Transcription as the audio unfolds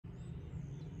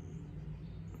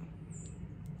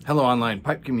Hello, online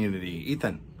pipe community.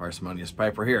 Ethan, Parsimonious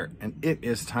Piper here, and it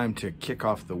is time to kick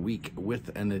off the week with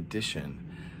an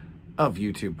edition of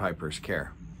YouTube Piper's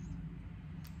Care.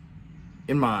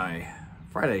 In my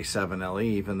Friday 7LE,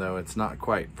 even though it's not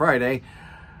quite Friday,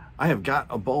 I have got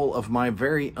a bowl of my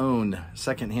very own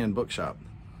secondhand bookshop.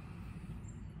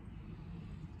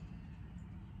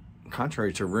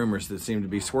 Contrary to rumors that seem to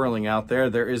be swirling out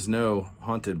there is no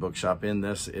haunted bookshop in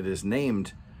this. It is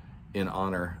named in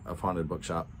honor of Haunted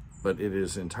Bookshop, but it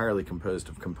is entirely composed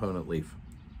of component leaf.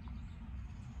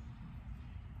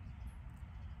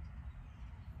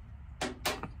 I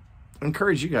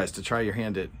encourage you guys to try your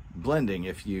hand at blending.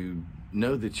 If you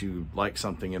know that you like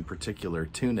something in particular,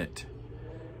 tune it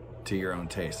to your own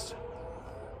taste.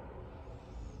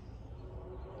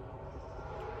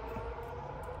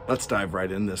 Let's dive right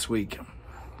in this week.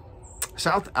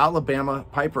 South Alabama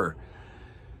Piper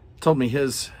told me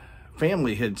his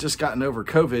family had just gotten over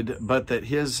COVID, but that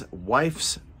his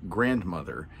wife's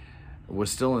grandmother was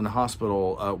still in the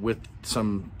hospital with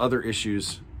some other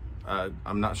issues.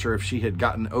 I'm not sure if she had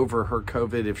gotten over her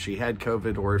COVID, if she had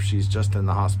COVID, or if she's just in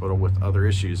the hospital with other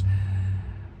issues.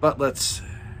 But let's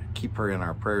keep her in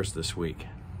our prayers this week.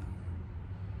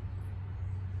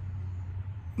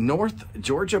 North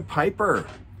Georgia Piper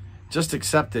just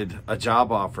accepted a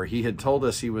job offer. He had told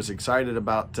us he was excited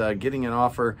about getting an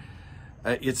offer.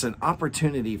 It's an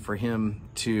opportunity for him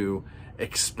to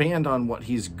expand on what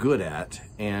he's good at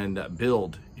and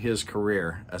build his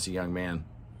career as a young man.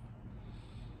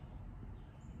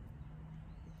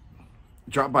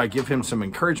 Drop by, give him some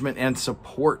encouragement and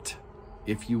support,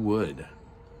 if you would.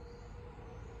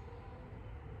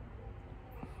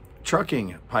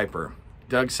 Trucking Piper.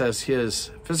 Doug says his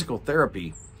physical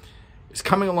therapy is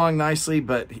coming along nicely,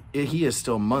 but he is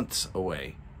still months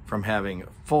away from having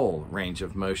full range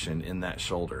of motion in that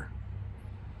shoulder.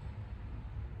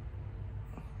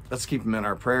 Let's keep him in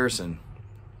our prayers and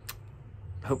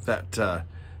hope that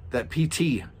that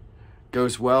PT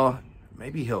goes well.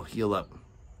 Maybe he'll heal up.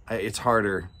 It's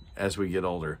harder as we get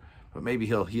older, but maybe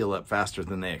he'll heal up faster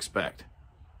than they expect.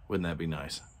 Wouldn't that be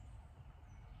nice?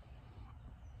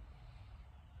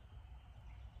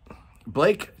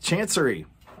 Blake Chancery.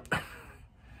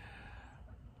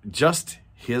 Just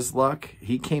his luck,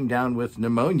 he came down with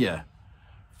pneumonia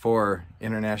for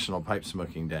International Pipe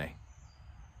Smoking Day.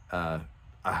 I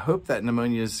hope that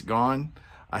pneumonia is gone.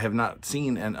 I have not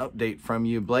seen an update from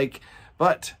you, Blake,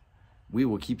 but we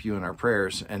will keep you in our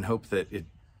prayers and hope that it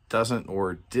doesn't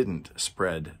or didn't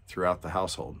spread throughout the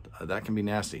household. That can be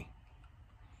nasty.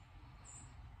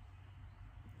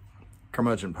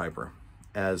 Curmudgeon Piper,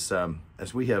 as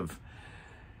we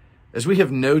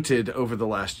have noted over the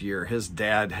last year, his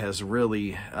dad has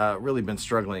really been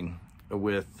struggling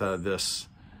with this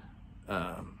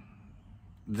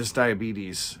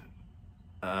diabetes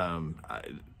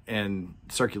and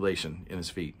circulation in his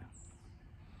feet.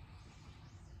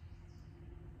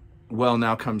 Well,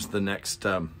 now comes the next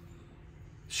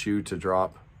shoe to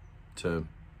drop, to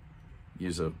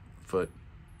use a foot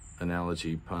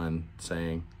analogy, pun,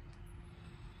 saying.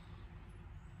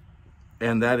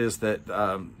 And that is that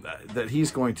that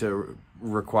he's going to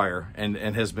require and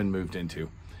has been moved into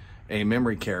a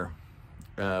memory care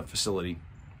facility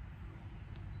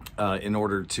in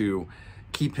order to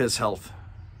keep his health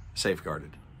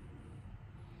safeguarded.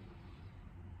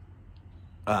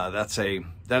 That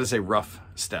is a rough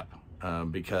step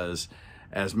because,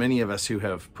 as many of us who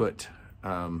have put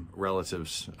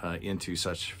relatives into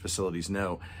such facilities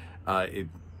know,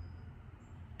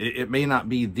 it may not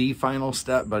be the final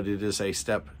step, but it is a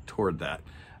step toward that.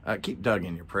 Keep Doug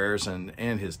in your prayers and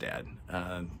his dad.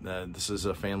 This is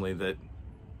a family that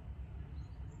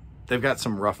they've got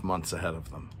some rough months ahead of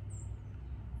them.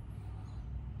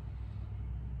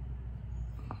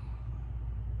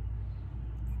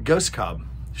 Ghost Cobb,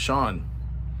 Sean,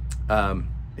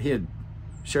 he had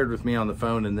shared with me on the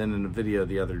phone and then in a video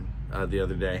the other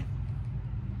day.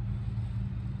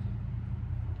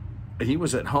 He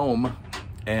was at home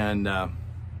and had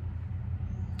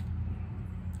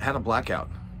a blackout.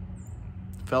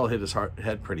 Fell, hit his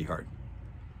head pretty hard.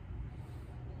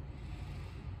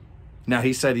 Now,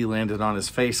 he said he landed on his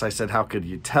face. I said, how could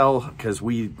you tell? Because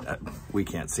we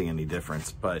can't see any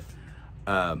difference. But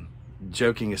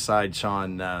joking aside,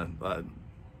 Sean,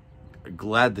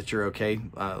 glad that you're okay.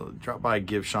 Drop by,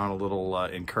 give Sean a little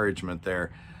encouragement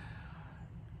there.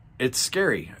 It's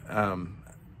scary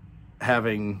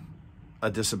having a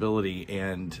disability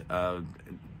and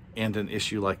an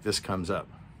issue like this comes up.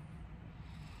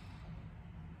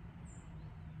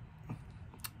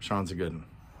 Sean's a good one.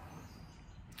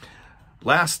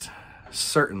 Last,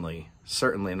 certainly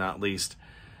not least,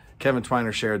 Kevin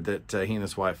Twiner shared that he and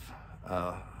his wife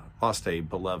lost a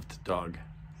beloved dog.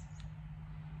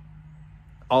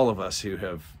 All of us who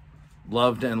have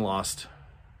loved and lost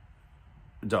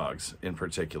dogs in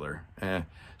particular.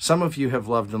 Some of you have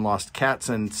loved and lost cats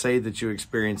and say that you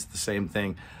experienced the same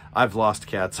thing. I've lost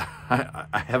cats.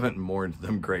 I haven't mourned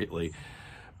them greatly,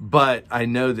 but I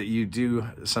know that you do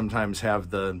sometimes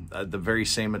have the very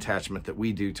same attachment that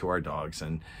we do to our dogs.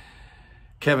 And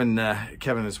Kevin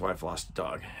and his wife lost a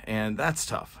dog, and that's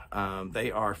tough.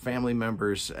 They are family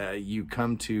members. You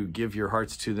come to give your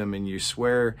hearts to them, and you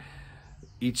swear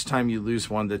each time you lose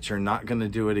one that you're not going to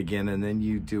do it again, and then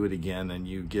you do it again, and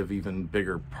you give even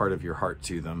bigger part of your heart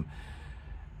to them.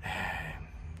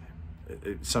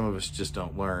 Some of us just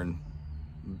don't learn,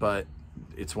 but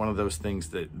it's one of those things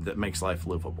that makes life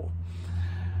livable.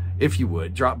 If you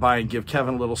would, drop by and give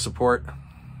Kevin a little support,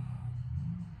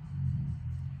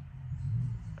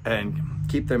 and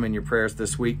keep them in your prayers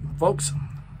this week. Folks,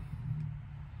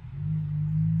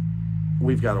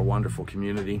 we've got a wonderful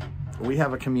community. We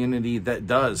have a community that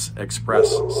does express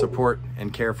support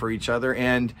and care for each other,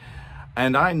 and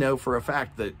I know for a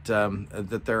fact that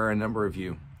that there are a number of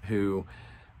you who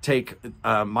take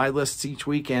my lists each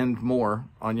week and more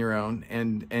on your own,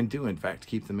 and do in fact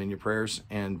keep them in your prayers.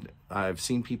 And I've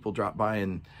seen people drop by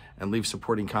and leave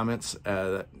supporting comments.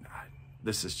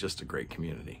 This is just a great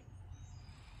community.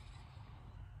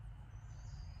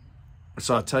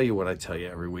 So I'll tell you what I tell you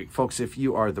every week, folks. If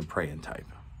you are the praying type,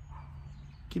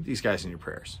 keep these guys in your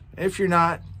prayers. If you're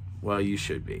not, well, you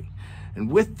should be. And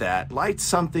with that, light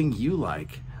something you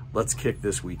like. Let's kick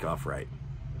this week off right.